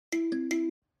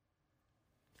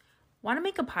Want to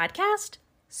make a podcast?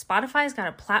 Spotify's got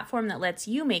a platform that lets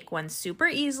you make one super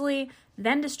easily,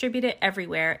 then distribute it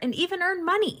everywhere, and even earn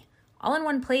money. All in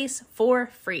one place for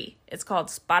free. It's called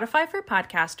Spotify for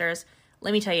Podcasters.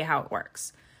 Let me tell you how it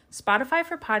works. Spotify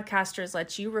for Podcasters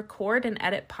lets you record and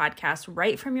edit podcasts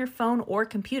right from your phone or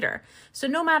computer. So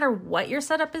no matter what your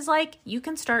setup is like, you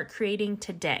can start creating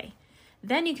today.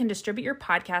 Then you can distribute your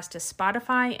podcast to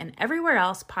Spotify and everywhere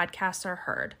else podcasts are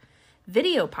heard.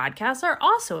 Video podcasts are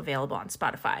also available on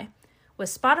Spotify. With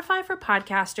Spotify for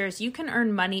Podcasters, you can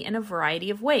earn money in a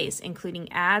variety of ways,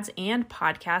 including ads and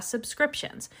podcast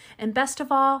subscriptions. And best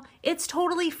of all, it's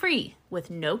totally free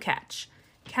with no catch.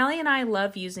 Callie and I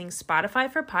love using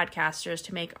Spotify for Podcasters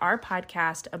to make our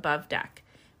podcast Above Deck.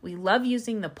 We love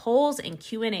using the polls and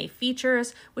Q&A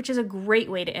features, which is a great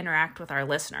way to interact with our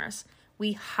listeners.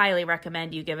 We highly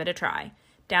recommend you give it a try.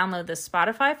 Download the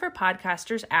Spotify for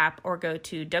Podcasters app or go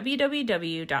to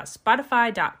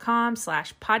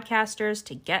www.spotify.com/podcasters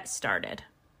to get started.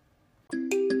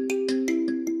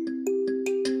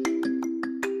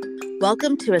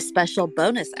 Welcome to a special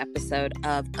bonus episode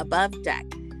of Above Deck,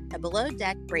 a below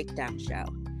deck breakdown show.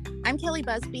 I'm Kelly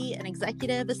Busby, an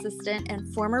executive assistant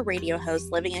and former radio host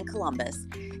living in Columbus.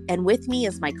 And with me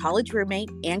is my college roommate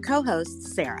and co-host,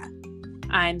 Sarah.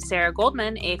 I'm Sarah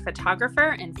Goldman, a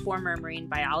photographer and former marine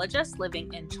biologist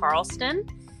living in Charleston.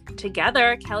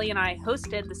 Together, Kelly and I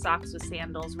hosted the Socks with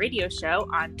Sandals radio show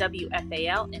on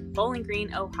WFAL in Bowling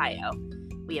Green, Ohio.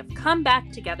 We have come back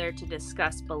together to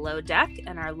discuss Below Deck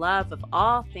and our love of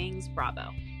all things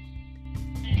Bravo.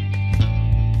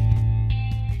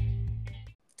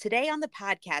 Today on the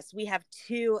podcast, we have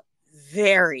two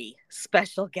very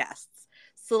special guests,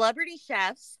 celebrity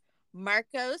chefs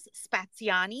Marcos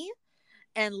Spaziani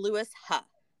and Louis Huh.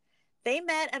 They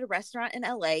met at a restaurant in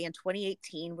LA in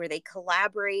 2018 where they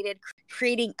collaborated,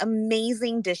 creating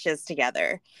amazing dishes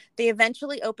together. They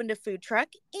eventually opened a food truck,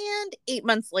 and 8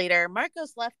 months later,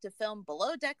 Marcos left to film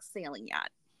Below Deck Sailing Yacht.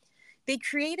 They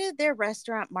created their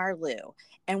restaurant Marlou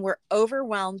and were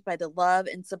overwhelmed by the love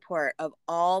and support of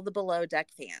all the Below Deck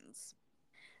fans.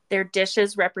 Their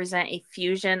dishes represent a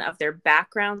fusion of their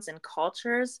backgrounds and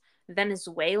cultures,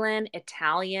 Venezuelan,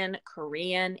 Italian,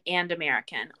 Korean, and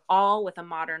American, all with a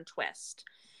modern twist.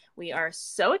 We are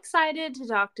so excited to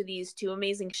talk to these two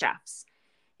amazing chefs,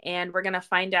 and we're going to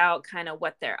find out kind of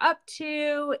what they're up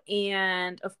to,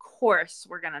 and of course,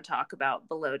 we're going to talk about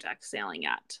Below Deck Sailing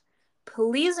Yacht.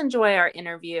 Please enjoy our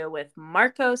interview with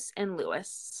Marcos and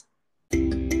Louis.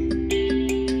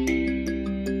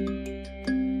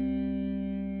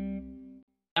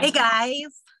 Hey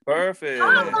guys. Perfect.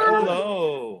 Hi.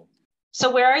 Hello. So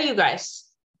where are you guys?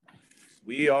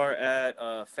 We are at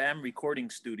a FAM recording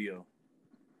studio.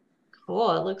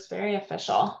 Cool. It looks very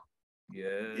official.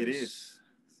 Yes. It is.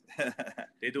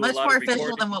 They do Much a lot more of official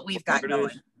recording than what we've got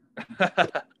going.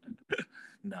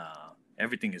 Nah,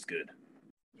 everything is good.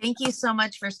 Thank you so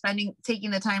much for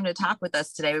taking the time to talk with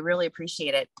us today. We really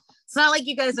appreciate it. It's not like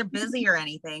you guys are busy or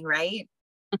anything, right?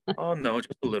 Oh no,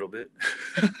 just a little bit.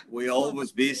 We're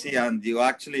always busy, and you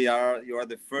are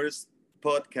the first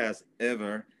podcast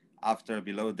ever after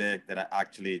Below Deck that I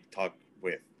actually talked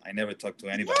with. I never talked to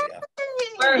anybody else.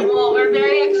 We're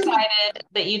very excited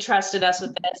that you trusted us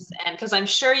with this, and because I'm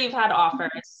sure you've had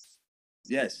offers.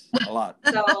 Yes, a lot.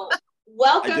 So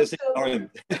welcome I just to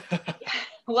ignored them.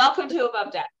 welcome to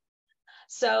Above Deck.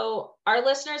 So our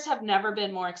listeners have never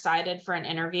been more excited for an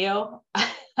interview.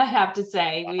 I have to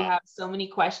say, we have so many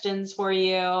questions for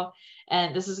you,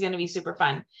 and this is going to be super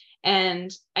fun.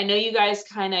 And I know you guys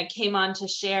kind of came on to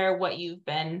share what you've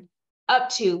been up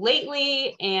to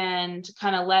lately and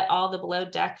kind of let all the Below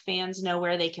Deck fans know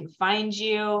where they can find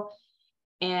you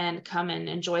and come and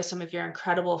enjoy some of your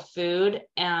incredible food.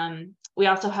 We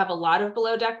also have a lot of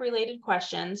Below Deck related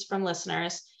questions from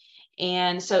listeners.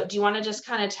 And so do you want to just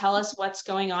kind of tell us what's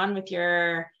going on with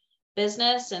your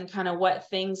business and kind of what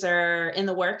things are in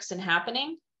the works and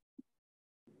happening?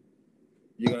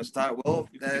 You're gonna start. Well,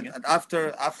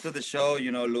 after the show,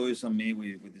 Louis and me,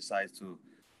 we decided to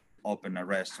open a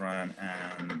restaurant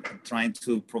and trying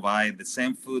to provide the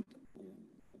same food,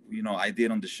 I did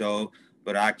on the show,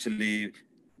 but actually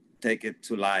take it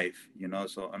to life,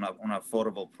 so on an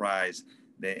affordable price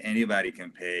that anybody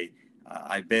can pay.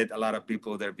 I bet a lot of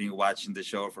people that have been watching the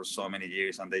show for so many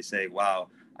years, and they say, "Wow,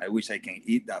 I wish I can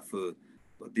eat that food,"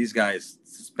 but these guys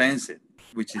expensive,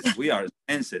 which is we are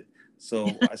expensive. So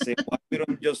I say, why we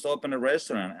don't just open a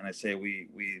restaurant? And I say, we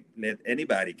let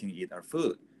anybody can eat our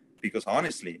food, because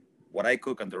honestly, what I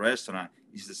cook in the restaurant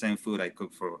is the same food I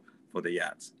cook for the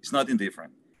yachts. It's nothing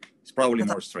different. It's probably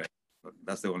more stress, but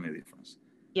that's the only difference.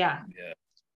 Yeah.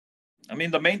 I mean,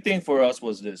 the main thing for us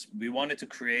was this: we wanted to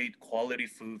create quality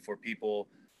food for people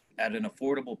at an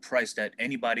affordable price that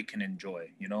anybody can enjoy.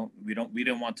 You know, we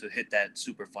didn't want to hit that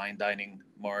super fine dining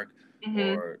mark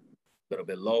Mm-hmm. or a little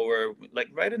bit lower, like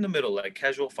right in the middle, like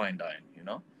casual fine dine. You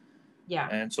know, Yeah.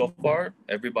 and so far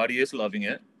everybody is loving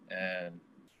it, and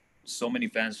so many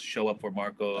fans show up for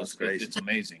That's Marcos. crazy. It's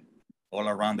amazing. All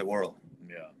around the world.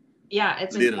 Yeah. Yeah,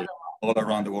 it's Literally incredible. all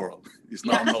around the world. It's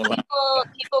Yeah, not no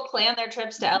people plan their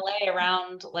trips to LA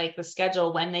around like the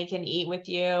schedule when they can eat with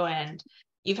you, and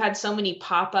you've had so many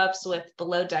pop-ups with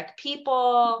below deck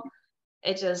people.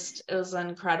 It was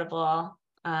incredible.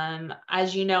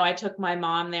 As you know, I took my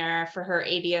mom there for her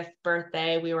 80th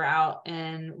birthday. We were out in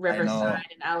I know. Riverside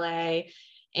in LA,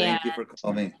 and Thank you for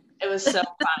coming. it was so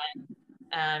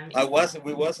fun.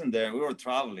 We wasn't there. We were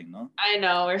traveling, no? I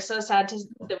know we're so sad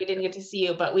that we didn't get to see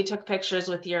you, but we took pictures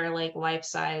with your like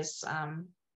life-size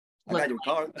I got your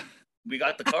card. We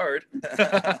got the card.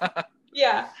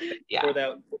 Yeah. For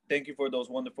that, thank you for those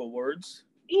wonderful words.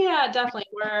 Yeah, definitely.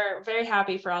 We're very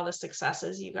happy for all the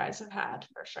successes you guys have had,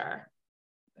 for sure.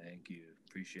 Thank you.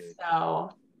 Appreciate it. So,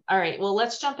 all right. Well,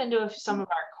 let's jump into some of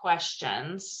our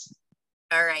questions.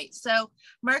 All right. So,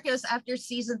 Marcos, after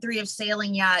season 3 of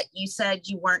Sailing Yacht, you said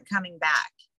you weren't coming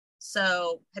back.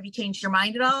 So, have you changed your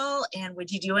mind at all? And would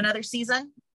you do another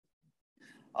season?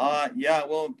 Yeah,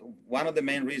 well, one of the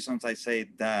main reasons I say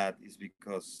that is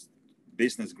because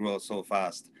business grows so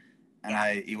fast. And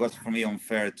it was for me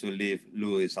unfair to leave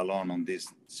Luis alone on this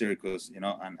circus, you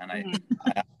know, and I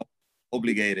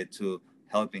obligated to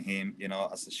helping him, you know,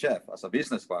 as a chef, as a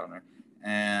business partner.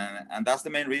 And that's the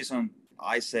main reason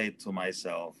I say to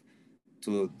myself,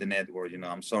 to the network, you know,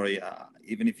 I'm sorry,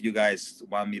 even if you guys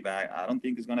want me back, I don't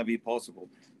think it's going to be possible.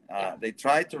 They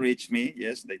tried to reach me.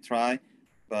 Yes, they tried,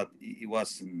 but it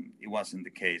wasn't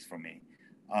the case for me.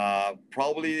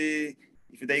 Probably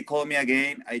if they call me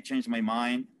again, I change my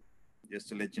mind. Just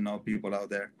to let you know, people out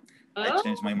there, I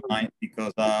changed my mind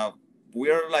because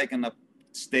we're like in a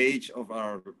stage of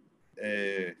our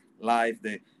life.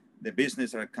 The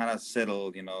business are kind of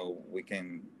settled. You know,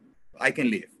 I can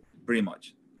live pretty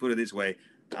much. Put it this way,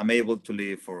 I'm able to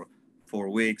live for 4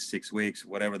 weeks, 6 weeks,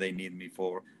 whatever they need me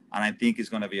for, and I think it's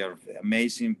gonna be an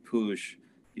amazing push.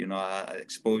 You know,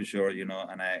 exposure. You know,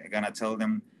 and I'm gonna tell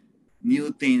them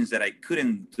new things that I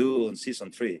couldn't do in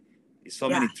season 3. So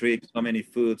many trips, so many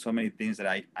food, so many things that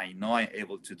I know I'm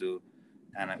able to do.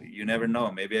 And you never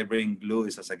know. Maybe I bring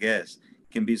Luis as a guest. It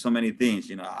can be so many things.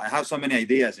 You know, I have so many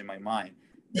ideas in my mind.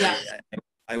 Yeah.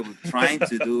 I was trying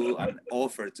to do an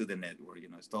offer to the network, you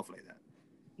know, stuff like that.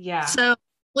 Yeah. So,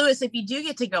 Luis, if you do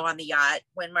get to go on the yacht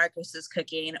when Marcos is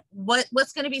cooking,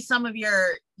 what's going to be some of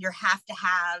your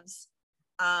have-to-haves?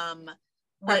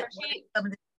 What some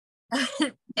of the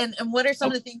and what are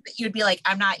some of the things that you'd be like,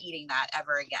 I'm not eating that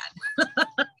ever again?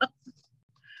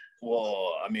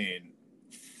 Well, I mean,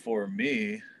 for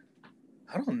me,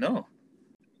 I don't know.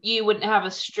 You wouldn't have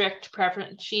a strict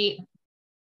preference sheet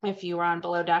if you were on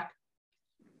below deck?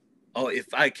 Oh, if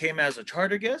I came as a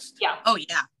charter guest? Yeah. Oh,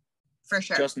 yeah, for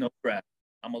sure. Just no crab.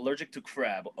 I'm allergic to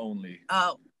crab only.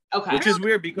 Oh, okay. Which is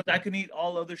weird because I can eat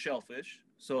all other shellfish.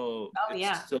 So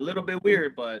it's a little bit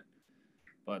weird, but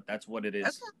that's what it is.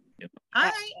 Okay. You know? All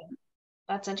right.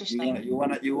 That's interesting. You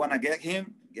wanna get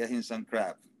him some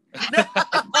crab.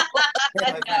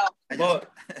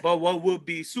 But what would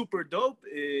be super dope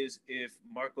is if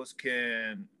Marcos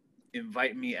can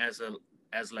invite me as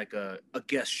like a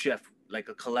guest chef, like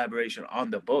a collaboration on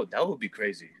the boat. That would be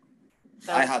crazy.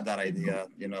 I had that idea.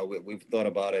 You know, we've thought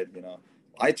about it. You know,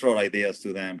 I throw ideas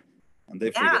to them, and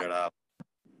they figure it out.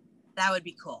 That would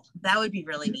be cool. That would be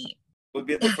really neat. We'll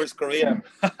be the first Korean.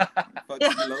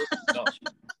 No.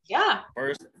 Yeah.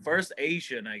 First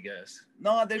Asian, I guess.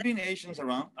 No, there've been Asians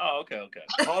around. Oh, okay.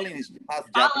 Colin is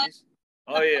half Japanese.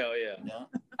 Oh yeah.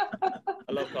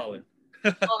 I love Colin.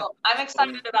 Well, I'm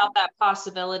excited about that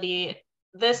possibility.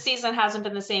 This season hasn't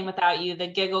been the same without you. The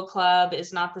Giggle Club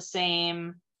is not the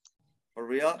same. For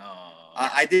real? Oh.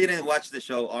 I didn't watch the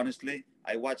show, honestly.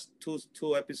 I watched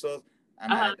two episodes,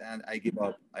 and I give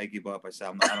up. I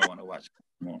said, I don't want to watch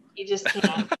more. You just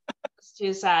can't. It's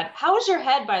too sad. How was your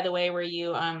head, by the way? Were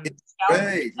you It's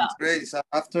great. So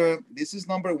after this is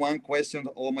number one question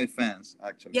to all my fans,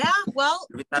 actually. Yeah, well,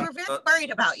 we were very worried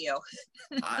about you.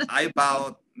 I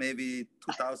bowed maybe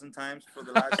 2,000 times for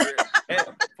the last year.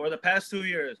 For the past 2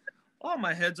 years. Oh,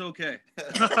 my head's okay.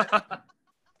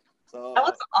 So that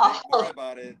was awful.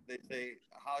 About it. They say,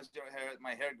 how's your hair?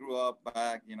 My hair grew up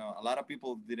back. You know, a lot of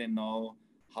people didn't know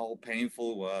how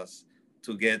painful it was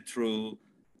to get through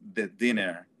the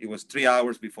dinner. It was 3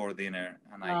 hours before dinner,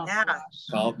 and I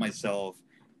called myself,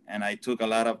 and I took a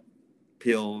lot of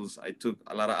pills. I took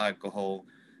a lot of alcohol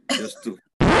just to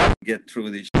get through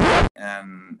this.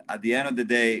 And at the end of the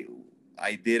day,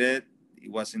 I did it.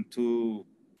 It wasn't too,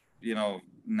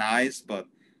 nice, but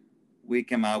we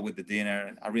came out with the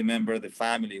dinner. I remember the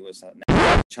family was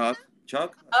Chuck. I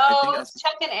think that's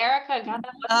Chuck and Erica. God,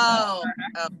 that Oh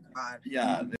God.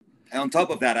 yeah. And on top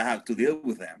of that, I have to deal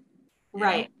with them.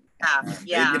 Right.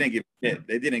 Yeah. They didn't give a shit.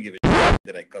 They didn't give a shit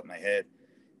that I cut my head.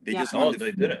 They just No, want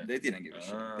they didn't. They didn't give a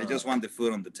shit. They just want the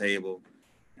food on the table,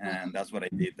 and that's what I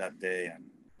did that day. And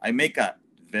I make a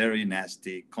very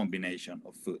nasty combination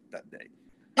of food that day.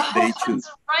 They choose.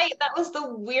 That's right. That was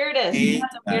the weirdest.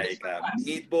 Like a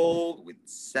meatball with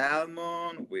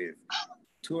salmon, with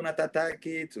tuna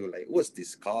tataki, it was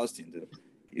disgusting, dude.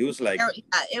 It was like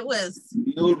it was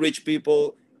new rich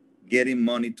people getting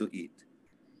money to eat.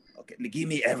 Okay, give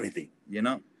me everything, It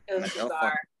was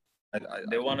bizarre.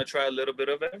 They want to try a little bit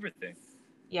of everything.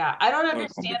 Yeah, I don't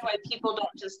understand why people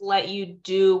don't just let you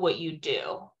do what you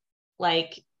do.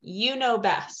 Like,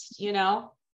 best,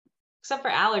 except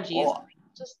for allergies.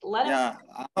 Just let it. Yeah,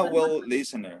 I'm a well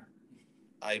listener.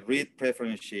 I read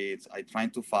preference sheets. I try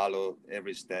to follow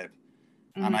every step.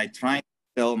 Mm-hmm. And I try to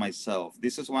tell myself,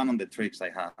 this is one of the tricks I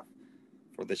have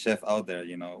for the chef out there,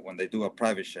 when they do a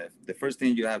private chef. The first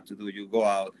thing you have to do, you go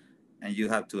out and you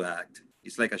have to act.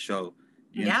 It's like a show.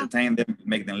 You entertain them,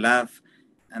 make them laugh.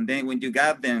 And then when you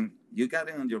got them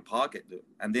in your pocket, dude.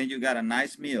 And then you got a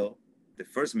nice meal, the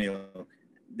first meal,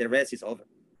 the rest is over.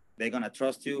 They're going to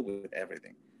trust you with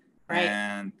everything. Right.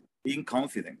 And being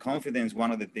confident. Confidence is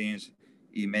one of the things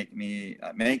it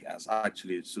make us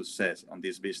actually success on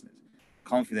this business.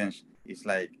 Confidence is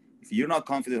like, if you're not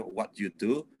confident of what you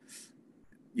do,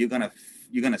 you're gonna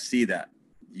see that.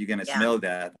 You're gonna smell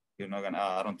that. You're not gonna.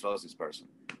 I don't trust this person.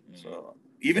 So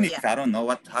even if I don't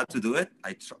know how to do it,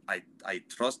 I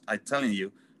trust. I'm telling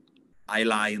you, I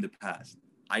lie in the past.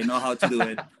 I know how to do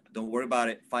it. Don't worry about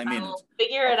it. 5 minutes.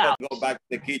 Figure it out. Go back to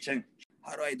the kitchen.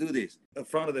 How do I do this? In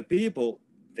front of the people,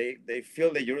 they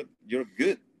feel that you're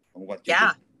good on what you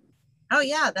do. Oh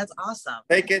yeah, that's awesome.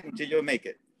 Take it until you make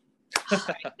it.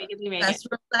 That's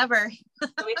clever. So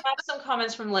we have some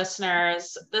comments from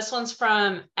listeners. This one's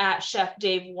from @Chef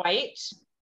Dave White.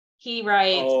 He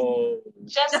writes,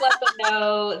 just let them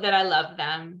know that I love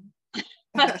them.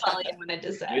 That's all I wanted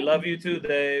to say. We love you too,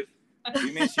 Dave.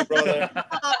 We miss you, brother.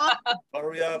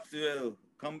 Hurry up to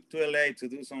come to LA to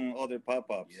do some other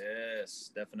pop-ups.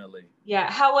 Yes, definitely.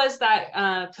 Yeah. How was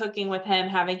that cooking with him,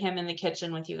 having him in the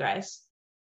kitchen with you guys?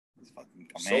 It's fucking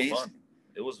amazing. So fun.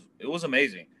 It was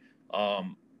amazing.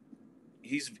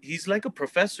 He's like a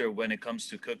professor when it comes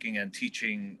to cooking and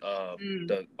teaching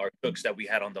our cooks that we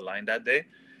had on the line that day.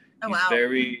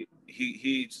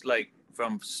 He's like,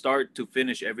 from start to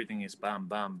finish, everything is bam,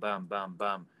 bam, bam, bam,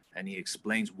 bam. And he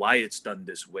explains why it's done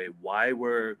this way, why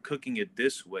we're cooking it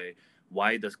this way,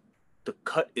 why the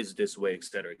cut is this way, et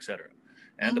cetera, et cetera.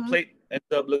 And the plate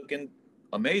ends up looking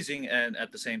amazing. And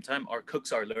at the same time, our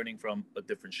cooks are learning from a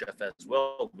different chef as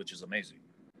well, which is amazing.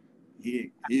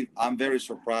 I'm very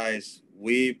surprised.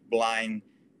 It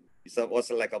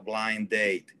was like a blind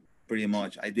date, pretty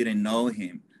much. I didn't know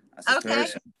him as a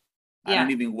person. I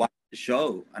didn't even watch the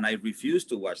show, and I refused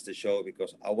to watch the show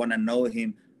because I want to know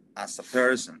him as a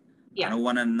person. I don't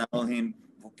want to know him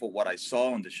for what I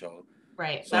saw on the show.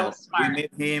 Right, so that was smart. We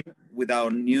met him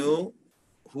without knew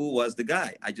who was the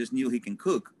guy. I just knew he can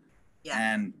cook. Yeah.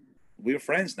 And we're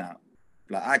friends now.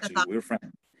 Actually, we're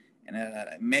friends. And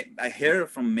I hear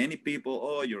from many people,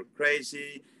 oh, you're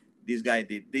crazy. This guy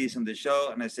did this on the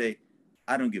show. And I say,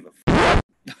 I don't give a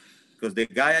because the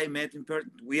guy I met in person,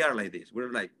 we are like this.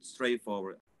 We're like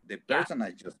straightforward. The person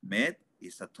I just met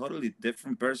is a totally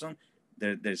different person.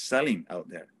 They're selling out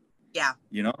there. Yeah.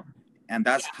 And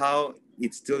that's how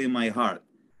it's still in my heart.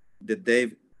 The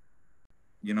Dave,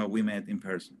 we met in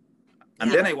person.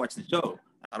 And then I watched the show.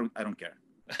 I don't care.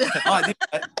 I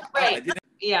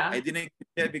didn't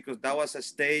care because that was a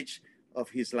stage of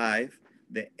his life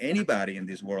that anybody in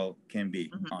this world can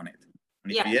be on it.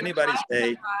 And if anybody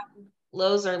say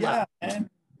lows are low. And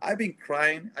I've been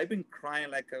crying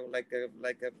like a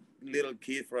little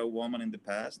kid for a woman in the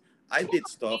past. I did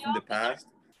stuff in the past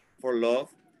for love.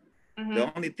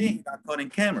 The only thing got caught in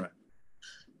camera.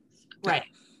 Right.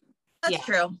 That's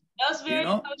true. That was a very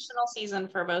emotional season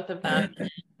for both of them.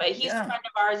 But he's a friend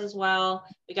of ours as well.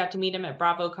 We got to meet him at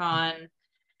BravoCon.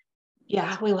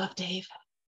 Yeah, we love Dave.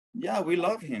 Yeah, we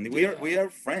love him. We are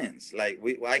friends. Like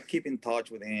I keep in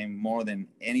touch with him more than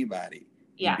anybody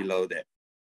below that.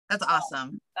 That's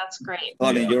awesome. That's great.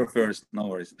 Colin, you're first. No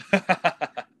worries.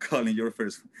 Colin, you're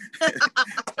first.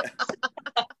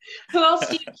 Who else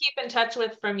do you keep in touch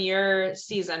with from your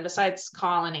season besides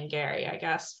Colin and Gary? I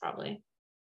guess probably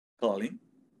Colin.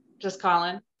 just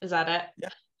Colin. Is that it? Yeah.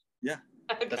 Yeah.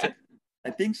 Okay. That's it.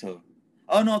 I think so.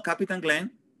 Oh no, Captain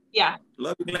Glenn. Yeah.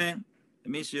 Love you, Glenn. I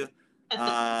miss you.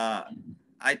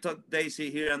 I talk Daisy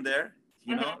here and there,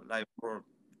 you know, like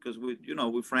because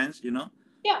we're friends, you know.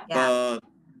 Yeah. But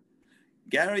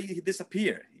Gary, he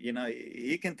disappeared. You know,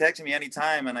 he can text me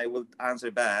anytime and I will answer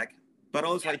back. But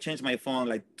also, I changed my phone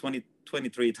like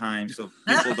 23 times, so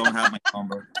people don't have my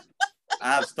number.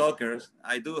 I have stalkers.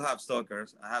 I do have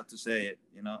stalkers. I have to say it,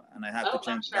 you know, and I have to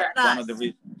change. Sure. That's one of the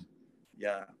reasons.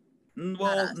 Yeah.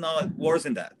 Well, no, worse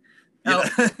than that.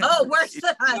 Worse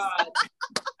than us. God.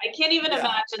 I can't even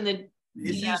imagine the.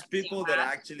 It's these people that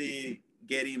actually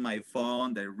get in my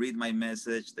phone, they read my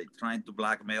message, they trying to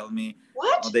blackmail me.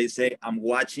 What? Or they say, I'm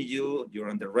watching you, you're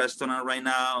in the restaurant right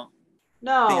now.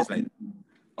 No. Things like that.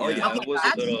 Oh yeah. It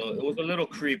was a little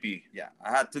creepy. Yeah,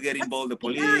 I had to get involved the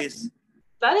police.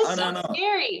 That is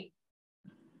scary.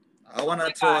 I want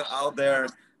to throw it out there.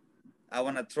 I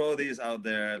want to throw this out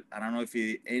there. I don't know if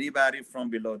anybody from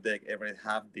Below Deck ever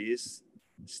have this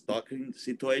stalking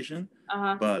situation,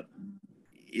 but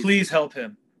please help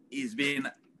him.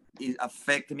 It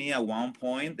affected me at one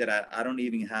point that I don't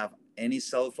even have any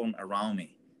cell phone around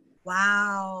me.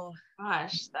 Wow.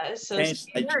 Gosh, that is so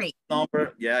scary.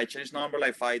 I changed number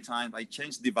like 5 times. I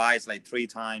changed device like 3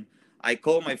 times. I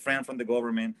called my friend from the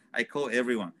government. I called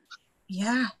everyone.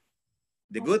 Yeah.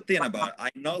 The good thing about it, I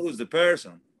know who's the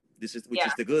person. Which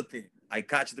is the good thing. I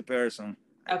catch the person.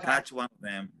 I catch one of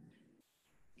them.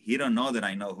 He don't know that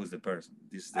I know who's the person.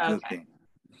 This is the good thing.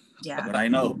 Yeah. But I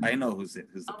know who's the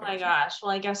person. Oh my gosh. Well,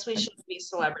 I guess we should be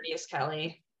celebrities,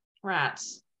 Kelly.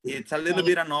 Rats. It's a little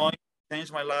bit annoying.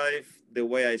 Changed my life, the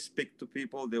way I speak to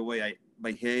people, the way I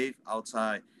behave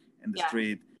outside in the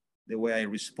street, the way I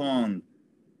respond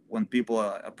when people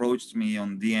approach me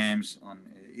on DMs.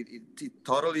 It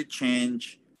totally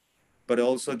changed, but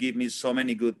also give me so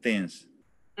many good things.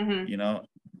 You know,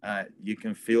 you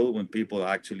can feel when people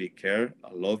actually care,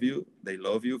 love you. They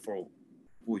love you for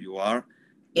who you are.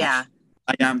 Yeah.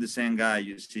 I am the same guy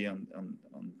you see on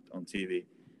TV.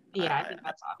 Yeah, I think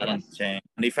that's obvious. I don't change.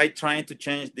 And if I try to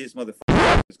change this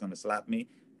motherfucker, is gonna slap me.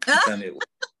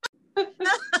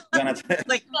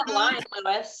 Like line,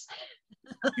 Lewis.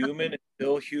 Human is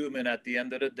still human at the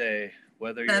end of the day.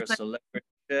 Whether you're a celebrity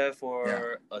chef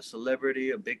or a celebrity,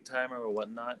 a big timer or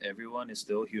whatnot, everyone is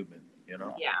still human, you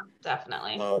know? Yeah,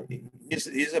 definitely.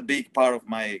 He's a big part of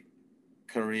my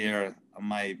career,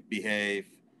 my behave.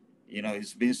 You know,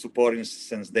 he's been supporting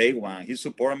since day one. He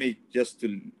supported me just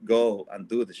to go and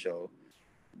do the show.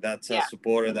 That's a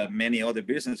supporter that many other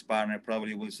business partners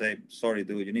probably will say, sorry,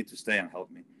 dude, you need to stay and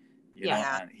help me. You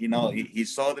know, and he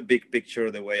saw the big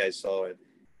picture the way I saw it.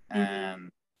 And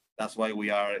that's why we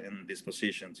are in this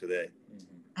position today.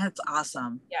 That's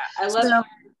awesome. Yeah, I love our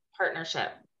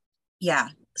partnership. Yeah.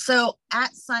 So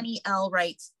at Sunny L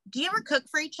writes, do you ever cook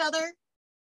for each other?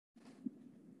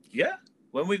 Yeah.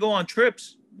 When we go on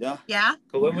trips. Yeah.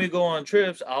 Because when we go on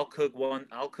trips, I'll cook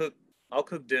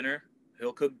dinner,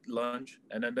 he'll cook lunch,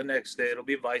 and then the next day it'll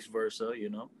be vice versa, you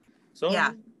know. So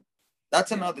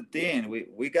that's another thing.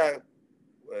 We got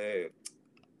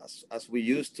as we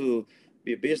used to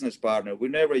be a business partner, we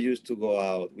never used to go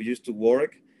out. We used to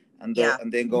work and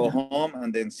then go home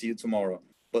and then see you tomorrow.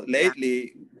 But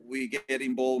lately we get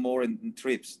involved more in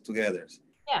trips together.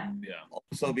 Yeah.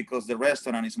 Also because the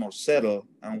restaurant is more settled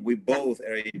and we both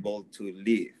are able to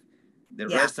leave. The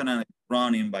restaurant is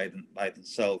running by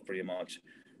themselves pretty much.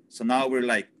 So now we're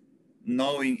like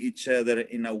knowing each other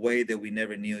in a way that we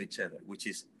never knew each other, which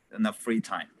is enough free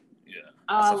time. Yeah.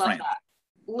 Oh, I love that.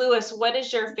 Lewis, what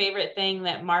is your favorite thing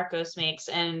that Marcos makes?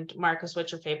 And Marcos,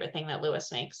 what's your favorite thing that Lewis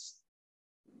makes?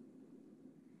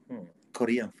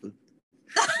 Korean food.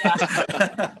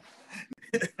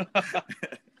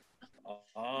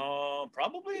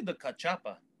 Probably the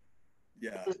cachapa.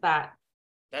 Yeah. What is that?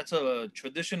 That's a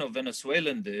traditional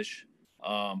Venezuelan dish.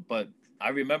 But I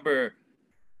remember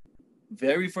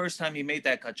very first time he made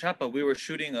that cachapa, we were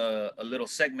shooting a little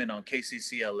segment on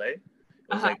KCCLA. It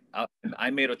was like I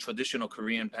made a traditional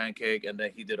Korean pancake, and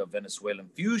then he did a Venezuelan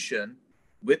fusion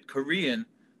with Korean,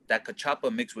 that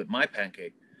cachapa mixed with my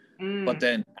pancake. But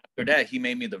then after that, he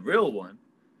made me the real one,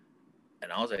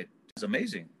 and I was like, "It's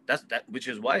amazing." Which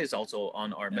is why it's also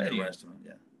on our menu. Restaurant.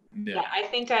 Yeah, I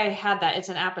think I had that. It's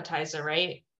an appetizer,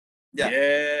 right? Yeah.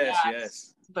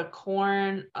 Yes. The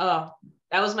corn. Oh,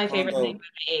 that was my favorite thing that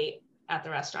I ate at the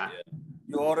restaurant. Yeah.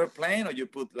 You order plain or you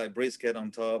put like brisket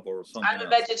on top or something? I'm a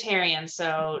vegetarian,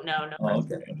 so no. Oh,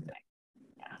 okay.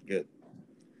 Yeah. Good.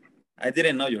 I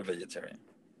didn't know you're vegetarian.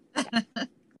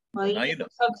 Well, you now need you know.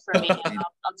 to cook for me.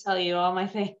 I'll tell you all my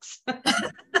things.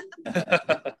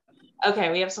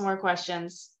 Okay, we have some more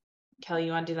questions. Kelly,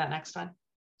 you want to do that next one?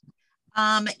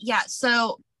 Yeah.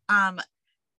 So,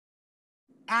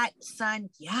 at Sun,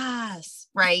 yes,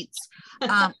 right.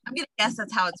 I'm gonna guess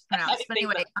that's how it's pronounced. But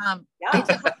anyway, I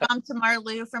took my mom to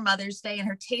Marlou for Mother's Day, and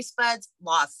her taste buds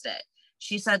lost it.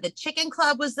 She said the chicken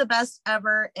club was the best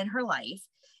ever in her life,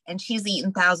 and she's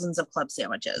eaten thousands of club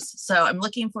sandwiches. So I'm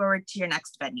looking forward to your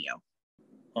next venue.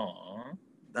 Aw.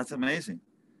 That's amazing.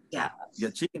 Yeah.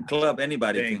 Chicken club,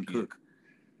 anybody Thank can you. cook.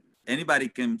 Anybody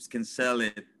can sell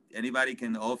it. Anybody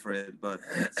can offer it, but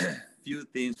it's few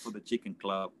things for the chicken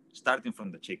club, starting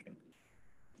from the chicken.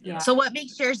 Yeah. So what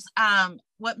makes yours,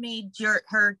 what made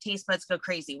her taste buds go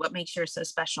crazy? What makes yours so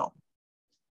special?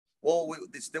 Well,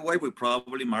 it's the way we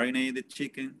probably marinate the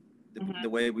chicken, the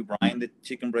way we brine the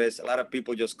chicken breast. A lot of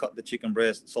people just cut the chicken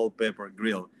breast, salt, pepper,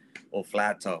 grill, or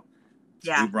flat top.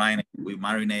 Yeah. We brine it, we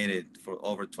marinate it for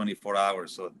over 24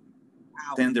 hours. So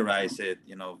tenderize it,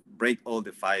 break all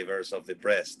the fibers of the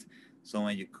breast. So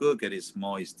when you cook it, it's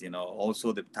moist,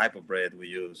 Also the type of bread we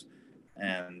use,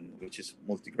 and which is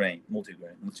multigrain.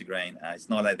 It's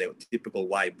not like the typical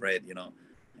white bread,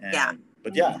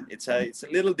 But it's a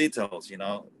little details,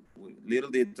 little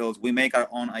details. We make our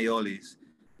own aiolis.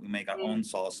 We make our own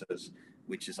sauces,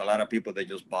 which is a lot of people, they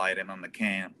just buy it on the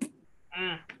can.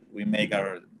 We make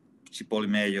our chipotle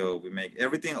mayo. We make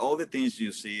everything, all the things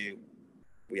you see,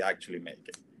 we actually make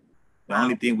it. The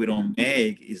only thing we don't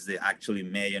make is the actually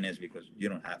mayonnaise, because you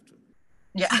don't have to.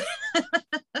 Yeah.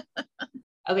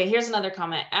 Okay, here's another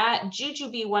comment. At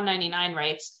JujuB199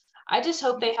 writes, I just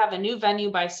hope they have a new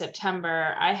venue by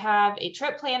September. I have a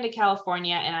trip planned to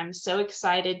California, and I'm so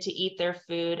excited to eat their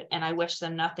food, and I wish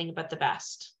them nothing but the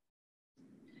best.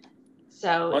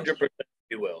 So 100%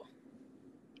 you will.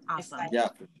 Awesome. Yeah,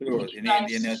 for sure.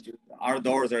 Our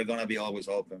doors are gonna be always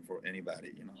open for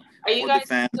anybody, Are you guys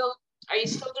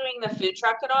still doing the food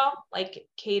truck at all? Like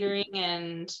catering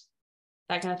and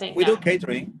that kind of thing? We do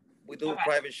catering. We do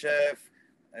private chef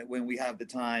when we have the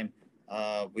time.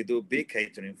 We do big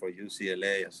catering for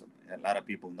UCLA, as a lot of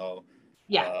people know.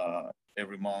 Yeah.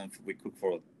 Every month we cook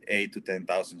for 8,000 to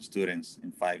 10,000 students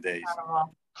in 5 days.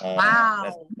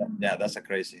 Wow. That's a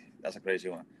crazy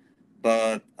one.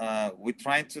 But we're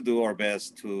trying to do our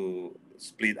best to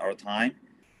split our time.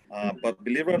 But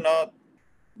believe it or not,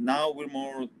 now we're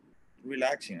more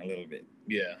relaxing a little bit.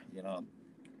 Yeah.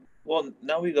 Well,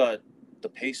 now we got the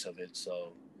pace of it,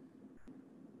 so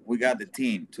we got the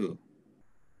team too.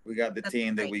 We got the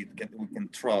team that we can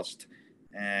trust,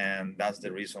 and that's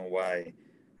the reason why,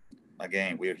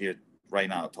 again, we're here right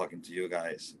now talking to you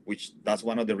guys. Which that's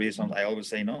one of the reasons I always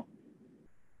say no.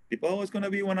 People always gonna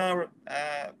be 1 hour.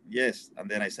 Yes, and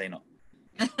then I say no.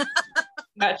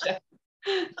 Gotcha.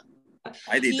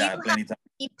 I did that plenty of times.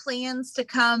 Any plans to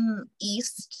come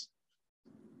east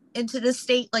into the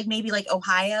state, like maybe like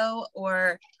Ohio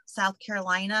or South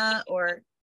Carolina or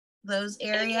those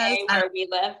areas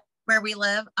where we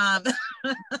live?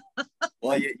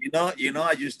 Well,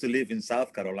 I used to live in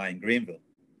South Carolina, Greenville.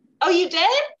 Oh, you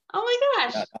did? Oh my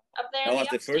gosh! Up there. That was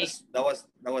the first.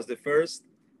 That was the first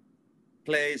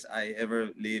place I ever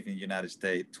lived in the United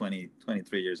States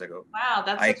 23 years ago. Wow,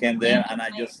 that's I came there and I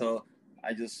just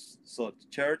saw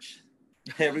church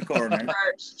every corner.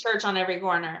 church on every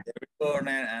corner.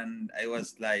 And it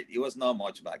was not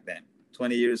much back then.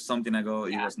 20 years something ago,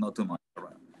 it was not too much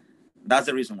around. That's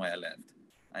the reason why I left.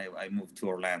 I moved to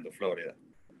Orlando, Florida,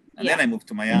 and then I moved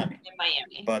to Miami. In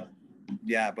Miami. But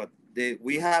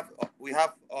we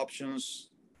have options.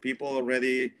 People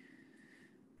already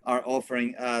are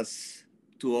offering us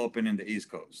to open in the East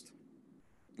Coast,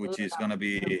 which is gonna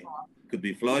be could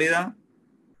be Florida,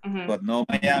 but no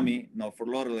Miami, no Fort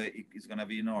Lauderdale. It's gonna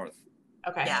be north.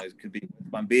 Okay. It could be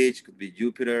Palm Beach, could be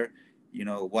Jupiter.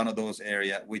 One of those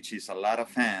areas, which is a lot of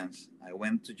fans. I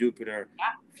went to Jupiter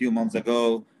a few months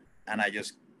ago, and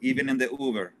even in the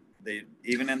Uber,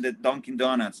 even in the Dunkin'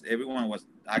 Donuts, everyone was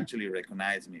actually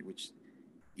recognizing me, which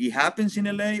it happens in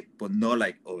LA, but not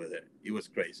like over there. It was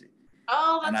crazy.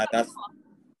 Oh, that's cool.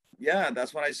 Yeah,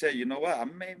 that's what I said. You know what? I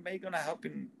may gonna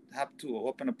have to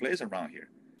open a place around here.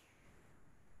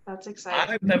 That's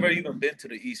exciting. I've never even been to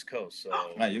the East Coast, so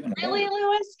really,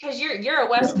 Louis? Because you're a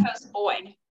West Coast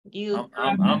boy.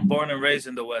 I'm born and raised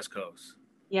in the West Coast.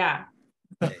 Yeah.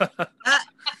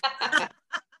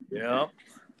 Yeah.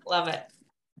 Love it.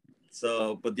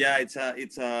 So, but yeah, it's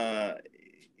a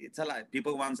lot.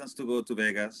 People want us to go to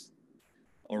Vegas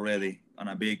already on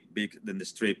a big than the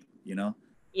Strip, Yeah.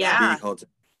 Big hotel.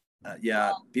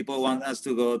 People want us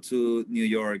to go to New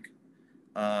York.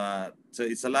 So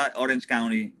it's a lot. Orange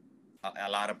County, a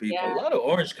lot of people. A lot of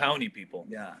Orange County people.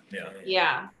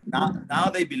 Yeah. Now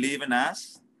they believe in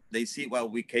us. They see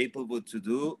what we're capable to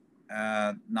do.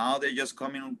 Now they're just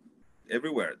coming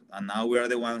everywhere, and now we are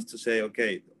the ones to say,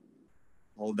 okay,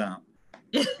 hold down.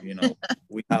 You know,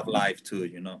 we have life too.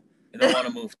 You know, you don't want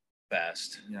to move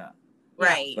fast. Yeah.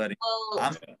 Right. But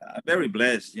I'm very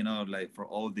blessed, you know, like for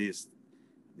all this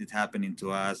it's happening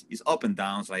to us. It's up and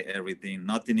downs like everything.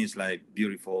 Nothing is like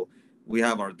beautiful. We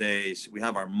have our days, we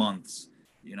have our months,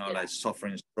 you know, like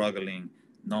suffering, struggling,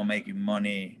 not making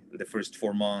money the first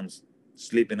 4 months,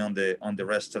 sleeping on the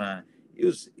restaurant. It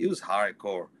was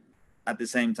hardcore. At the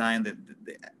same time,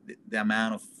 the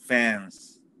amount of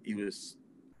fans, it was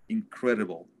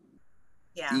incredible.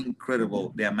 Yeah.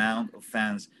 Incredible the amount of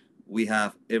fans we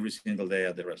have every single day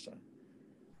at the restaurant.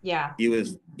 Yeah. It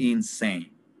was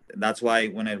insane. That's why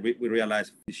when we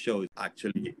realized the show is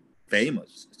actually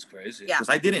famous. It's crazy. Yeah. Because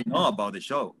I didn't know about the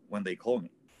show when they called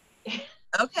me.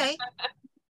 Okay.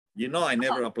 You know, I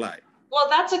never applied. Well,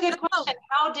 that's a good question.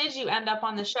 How did you end up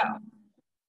on the show?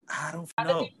 I don't How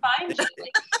know. did they find you?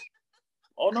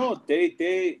 Oh no,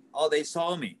 they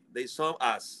saw me. They saw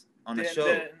us on the show.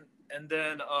 And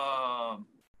then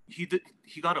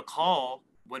he got a call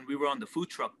when we were on the food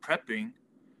truck prepping,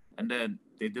 and then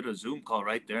they did a Zoom call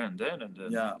right there and then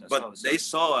Yeah, but they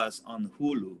saw us on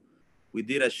Hulu. We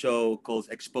did a show called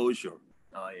Exposure.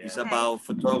 Oh yeah. It's about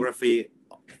photography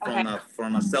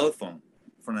from a cell phone,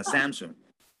 from a Samsung.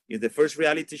 It's the first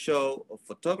reality show of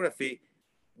photography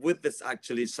with this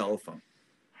actually cell phone.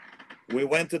 We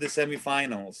went to the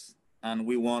semifinals and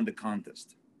we won the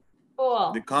contest.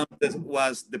 Cool. The contest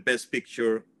was the best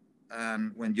picture,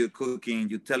 and when you're cooking,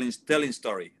 you're telling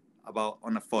story about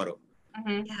on a photo.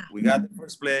 Mm-hmm. Yeah. We got the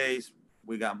first place.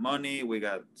 We got money. We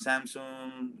got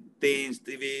Samsung things,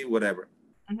 TV, whatever.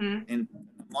 Mm-hmm. In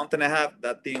a month and a half,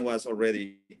 that thing was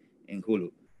already in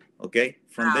Hulu. Okay.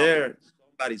 From Wow. there,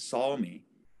 somebody saw me.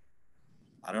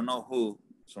 I don't know who.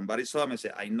 Somebody saw me and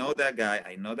said, I know that guy.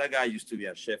 I know that guy used to be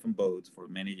a chef on boats for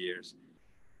many years.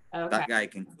 Okay. That guy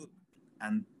can cook.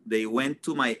 And they went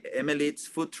to my Emily's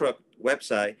food truck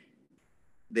website.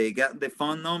 They got the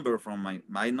phone number from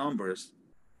my numbers,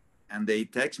 and they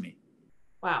text me.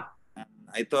 Wow. And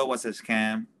I thought it was a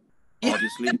scam,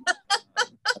 obviously.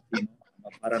 I'm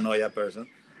a paranoia person.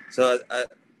 So,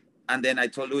 and then I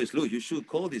told Luis, you should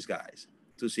call these guys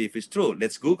to see if it's true.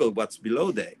 Let's Google what's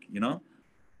below deck, you know?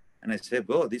 And I said,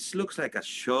 "Bro, this looks like a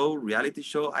show, reality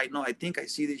show. I think I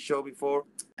see this show before."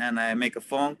 And I make a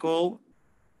phone call,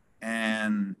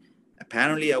 and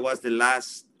apparently I was the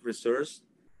last resource.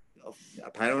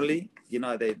 Apparently, you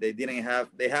know, they didn't have,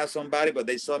 they have somebody, but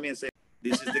they saw me and say,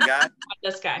 "This is the guy."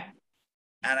 This guy.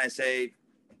 And I say,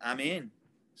 "I'm in."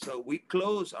 So we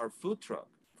closed our food truck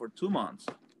for 2 months,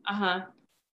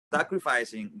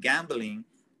 sacrificing, gambling.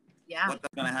 Yeah. What's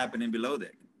gonna happen in below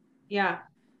deck? Yeah.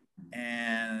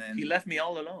 And he left me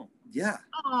all alone. Yeah.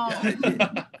 Oh.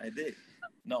 Yeah, I did.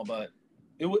 No, but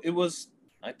it was,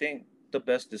 I think, the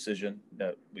best decision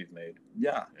that we've made.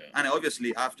 Yeah. And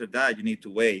obviously after that you need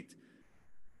to wait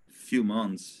a few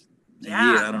months, a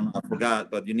Yeah. year, I don't know, I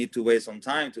forgot, but you need to wait some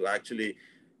time to actually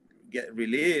get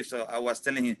relief. So I was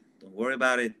telling him, don't worry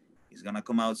about it. It's gonna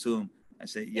come out soon. I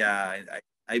said, yeah,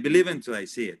 I believe until I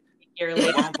see it.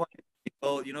 At one point,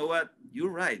 oh, you know what?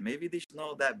 You're right. Maybe this is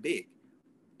not that big.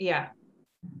 Yeah.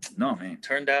 No, man.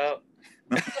 Turned out,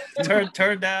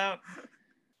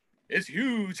 it's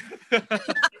huge.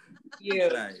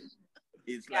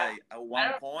 It's like at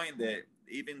one point that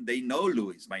even they know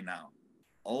Luis by now.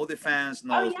 All the fans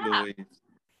know Luis.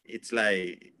 It's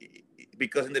like,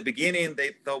 because in the beginning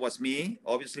they thought it was me,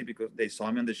 obviously because they saw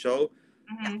me on the show.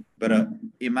 Mm-hmm. But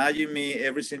imagine me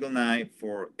every single night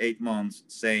for 8 months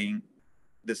saying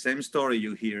the same story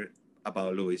you hear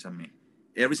about Luis and me.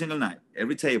 Every single night,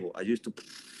 every table, I used to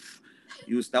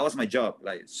use, that was my job,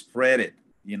 like spread it,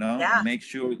 you know, make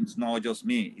sure it's not just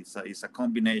me. It's a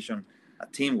combination, a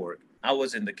teamwork. I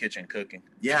was in the kitchen cooking.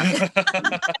 Yeah.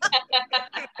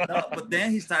 No, but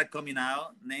then he started coming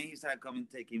out. Then he started coming,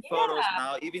 taking photos.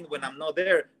 Now, even when I'm not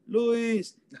there,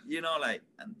 Luis, you know, like,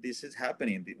 and this is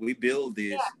happening. We build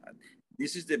this. Yeah.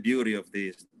 This is the beauty of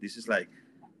this. This is like,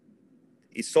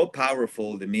 it's so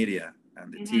powerful, the media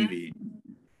and the TV.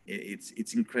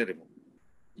 It's incredible.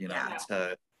 You know, it's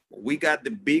we got the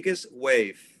biggest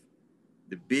wave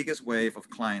of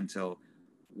clientele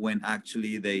when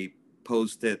actually they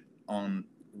posted on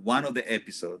one of the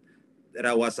episodes that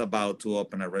I was about to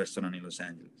open a restaurant in Los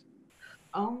Angeles.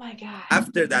 Oh my God.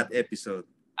 After that episode,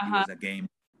 it was a game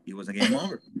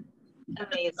over.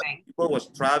 Amazing. People was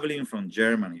traveling from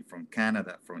Germany, from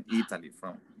Canada, from Italy,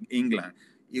 from England.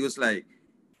 It was like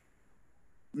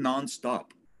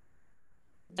non-stop.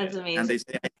 That's amazing. And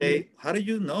I say, how do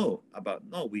you know about?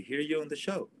 No, we hear you on the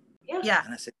show. Yeah.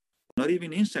 And I said, not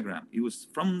even Instagram. It was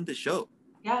from the show.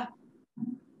 Yeah.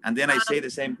 And then I say the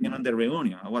same thing on the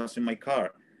reunion. I was in my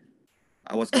car.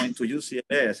 I was going to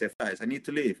UCLA. I said, guys, I need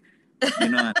to leave. You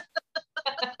know,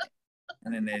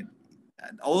 and then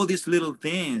and all these little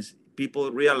things,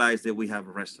 people realize that we have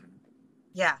a restaurant.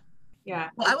 Yeah.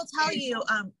 Yeah. Well, I will tell you,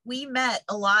 we met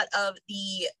a lot of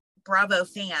the Bravo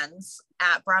fans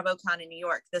at BravoCon in New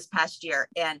York this past year,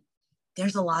 and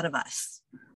there's a lot of us.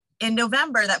 In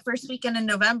November, that first weekend in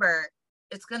November,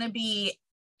 it's going to be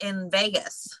in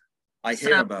Vegas. I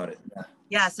hear about it.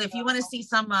 Yeah. So if you want to see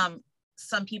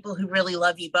some people who really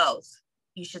love you both,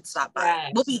 you should stop by.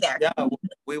 Yes. We'll be there. Yeah,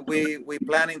 we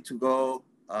planning to go.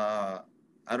 I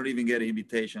don't even get an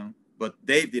invitation, but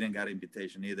Dave didn't get an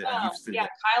invitation either. Oh, yeah,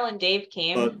 Kyle and Dave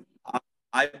came. But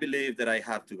I believe that I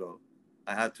have to go.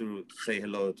 I have to say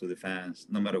hello to the fans,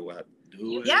 no matter what.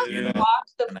 You know? walk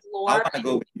the floor. I want to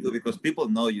go with you because people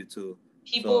know you too.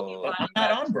 People, I'm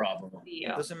not on Bravo. It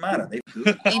doesn't matter. They do.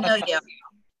 They know you.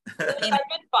 I've been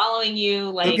following you,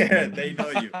 like, they know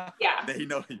you. Yeah, They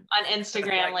know you on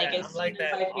Instagram, like I'm like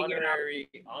that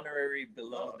honorary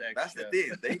below deck. That's the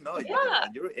thing. They know you. Yeah.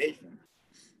 And you're Asian.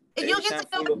 And you'll get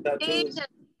to go backstage and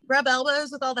rub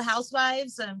elbows with all the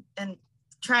housewives and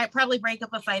probably break up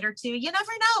a fight or two. You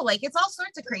never know. Like, it's all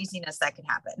sorts of craziness that could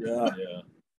happen. Yeah.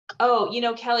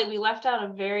 Oh, Kelly, we left out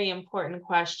a very important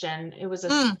question. It was a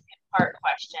second-part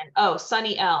question. Oh,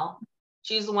 Sunny L.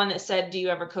 She's the one that said, do you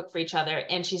ever cook for each other?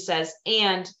 And she says,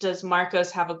 and does Marcos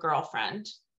have a girlfriend?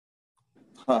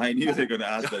 I knew they were going to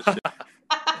ask that shit.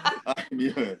 I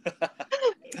knew it.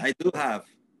 I do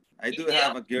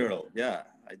have a girl. Yeah,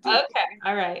 I do. Okay,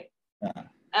 all right. Yeah.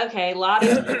 Okay, a lot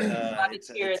of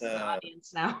tears in the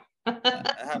audience now.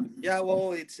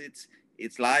 Well,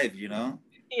 it's live,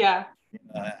 Yeah.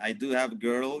 I do have a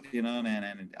girl,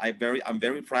 and I'm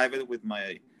very private with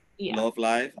my love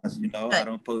life, as you know. I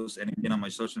don't post anything on my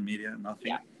social media,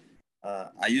 nothing. Yeah.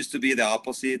 I used to be the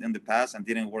opposite in the past and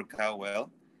didn't work out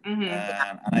well. Mm-hmm.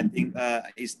 And I think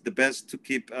it's the best to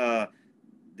keep the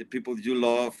people you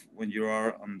love when you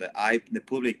are on the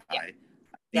public eye.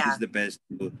 I think it's the best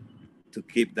to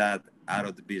keep that out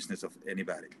of the business of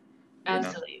anybody.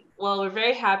 Absolutely. Well, we're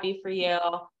very happy for you.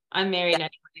 I'm married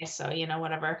anyway, so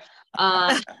whatever.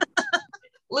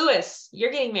 Louis,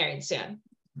 you're getting married soon.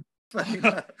 Well,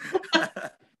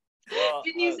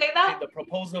 Didn't you say that? The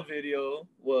proposal video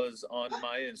was on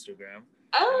my Instagram.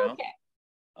 Oh, okay.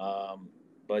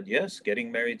 But yes,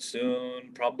 getting married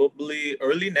soon, probably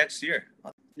early next year.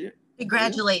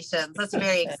 Congratulations. That's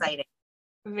very exciting.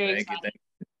 Very exciting. Thank you.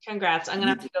 Congrats. I'm going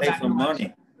to have to go back and watch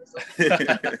money.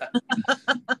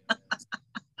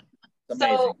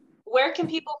 So where can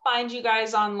people find you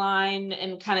guys online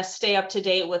and kind of stay up to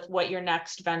date with what your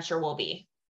next venture will be?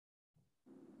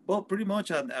 Well, pretty much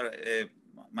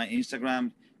my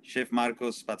Instagram, Chef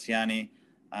Marcos Spaziani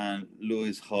and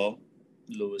Louis Ho,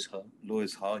 and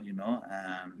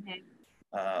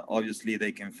obviously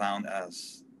they can find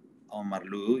us on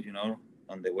Marlu,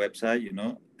 on the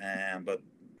website, but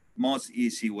most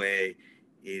easy way,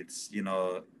 it's,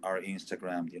 our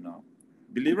Instagram,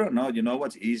 Believe it or not,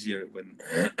 what's easier when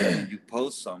you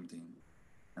post something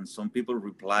and some people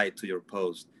reply to your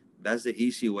post. That's the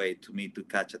easy way to me to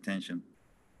catch attention.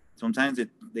 Sometimes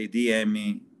they DM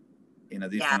me in a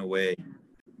different way.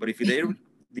 But if they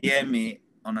DM me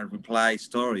on a reply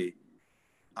story,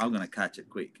 I'm going to catch it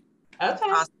quick. Okay.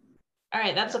 Awesome. All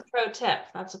right. That's a pro tip.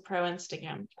 That's a pro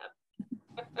Instagram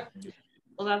tip.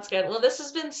 Well, that's good. Well, this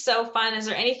has been so fun. Is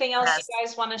there anything else you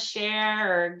guys want to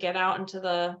share or get out into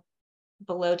the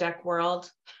below deck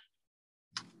world?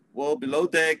 Well, below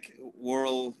deck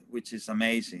world, which is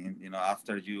amazing,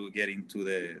 after you get into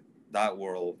that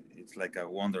world, it's like a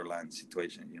wonderland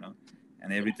situation,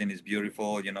 and everything is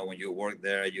beautiful. When you work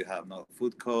there, you have no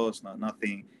food costs,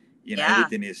 nothing,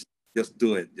 everything is just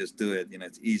do it.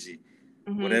 It's easy.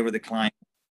 Mm-hmm. Whatever the client,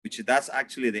 that's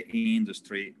actually the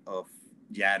industry of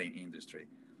yachting industry.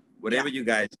 Whatever you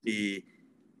guys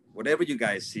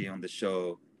see on the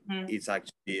show, it's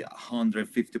actually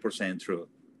 150% true.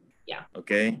 Yeah.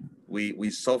 Okay. We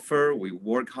suffer, we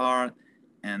work hard,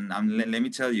 and let me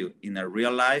tell you, in a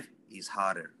real life, it's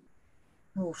harder.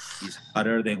 Oof. It's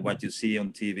harder than what you see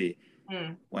on TV.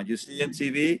 What you see on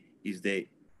TV is the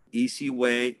easy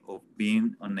way of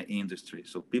being on the industry.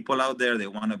 So people out there, they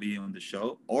want to be on the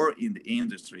show or in the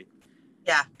industry.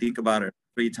 Yeah. Think about it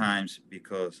 3 times,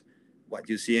 because what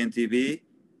you see on TV,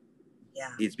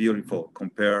 it's beautiful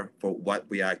compared for what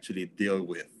we actually deal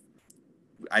with.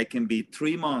 I can be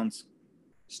 3 months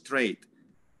straight,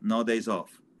 no days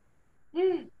off.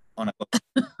 On a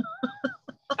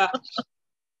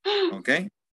Okay.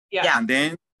 Yeah. And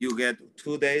then you get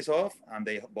 2 days off, and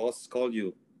the boss call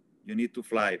you. You need to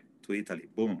fly to Italy.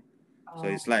 Boom. So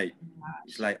it's like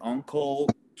on call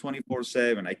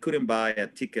 24/7. I couldn't buy a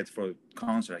ticket for a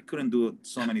concert. I couldn't do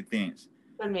so many things.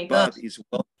 But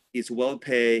it's well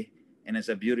paid, and it's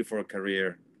a beautiful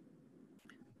career.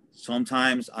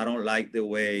 Sometimes I don't like the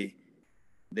way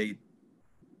they,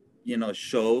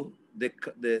 show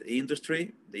the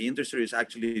industry. The industry is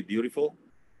actually beautiful,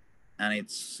 and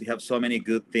you have so many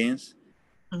good things,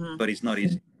 but it's not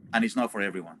easy, and it's not for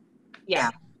everyone.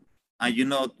 Yeah. And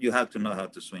you have to know how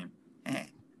to swim. Yeah.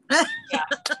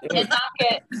 And not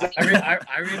get.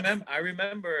 I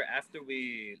remember after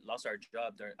we lost our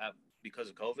job because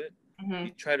of COVID,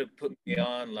 he tried to put me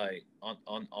on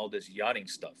on all this yachting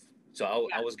stuff. So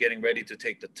I was getting ready to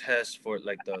take the test for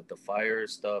like the fire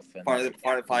stuff and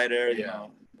firefighter,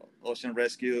 ocean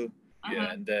rescue.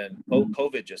 Yeah, and then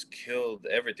COVID just killed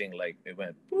everything. Like it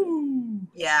went boom.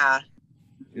 Yeah.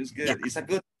 It was good. Yeah. It's a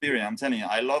good experience. I'm telling you,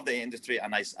 I love the industry,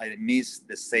 and I miss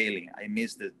the sailing. I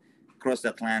miss the cross the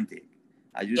Atlantic.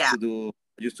 I used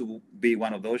to be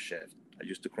one of those chefs. I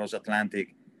used to cross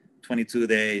Atlantic 22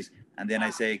 days, and then I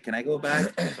say, can I go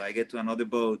back? So I get to another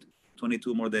boat,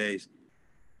 22 more days.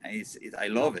 And I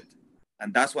love it.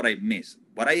 And that's what I miss.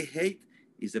 What I hate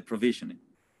is the provisioning.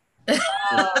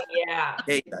 Oh, yeah. I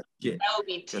hate that shit. That would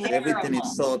be terrible. Because everything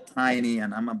is so tiny,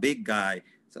 and I'm a big guy.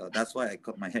 So that's why I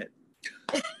cut my head.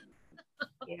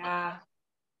 Yeah.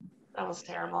 That was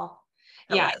terrible.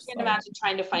 Yeah, I can't imagine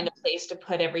trying to find a place to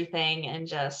put everything and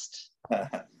just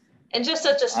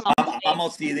such a small thing. I'm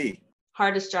OCD.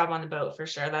 Hardest job on the boat for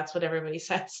sure. That's what everybody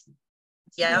says.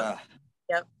 Yeah.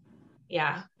 Yep.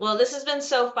 Yeah. Well, this has been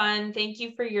so fun. Thank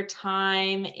you for your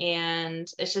time.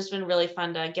 And it's just been really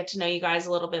fun to get to know you guys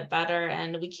a little bit better.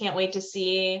 And we can't wait to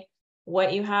see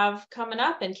what you have coming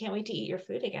up, and can't wait to eat your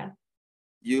food again.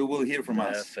 You will hear from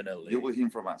us. Definitely. You will hear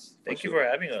from us. Thank you for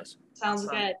having us. Sounds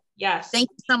good. Yes. Thank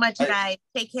you so much, guys.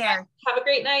 Take care. Have a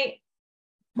great night.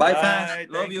 Bye, fans.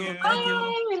 Love you. Thank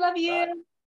you. We love you. Bye.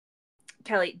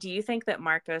 Kelly, do you think that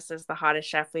Marcos is the hottest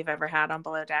chef we've ever had on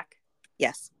Below Deck?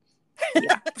 Yes.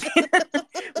 Yeah.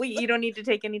 You don't need to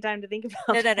take any time to think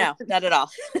about No, not at all.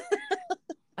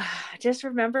 Just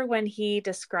remember when he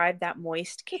described that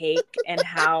moist cake and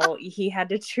how he had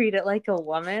to treat it like a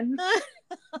woman.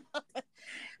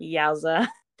 Yowza.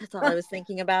 That's all I was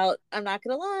thinking about. I'm not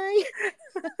gonna lie.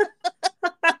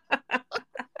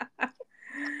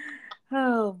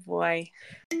 Oh boy.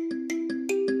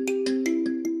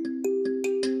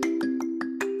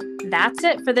 That's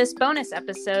it for this bonus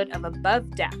episode of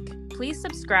Above Deck. Please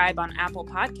subscribe on Apple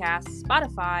Podcasts,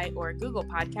 Spotify, or Google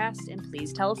Podcasts, and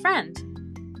please tell a friend.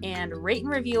 And rate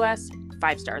and review us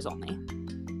 5 stars only.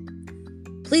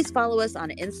 Please follow us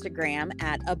on Instagram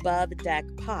at Above Deck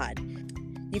Pod.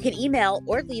 You can email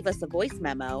or leave us a voice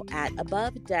memo at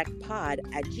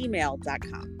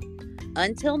abovedeckpod@gmail.com.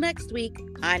 Until next week,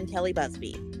 I'm Kelly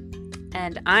Busby.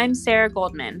 And I'm Sarah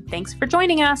Goldman. Thanks for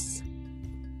joining us.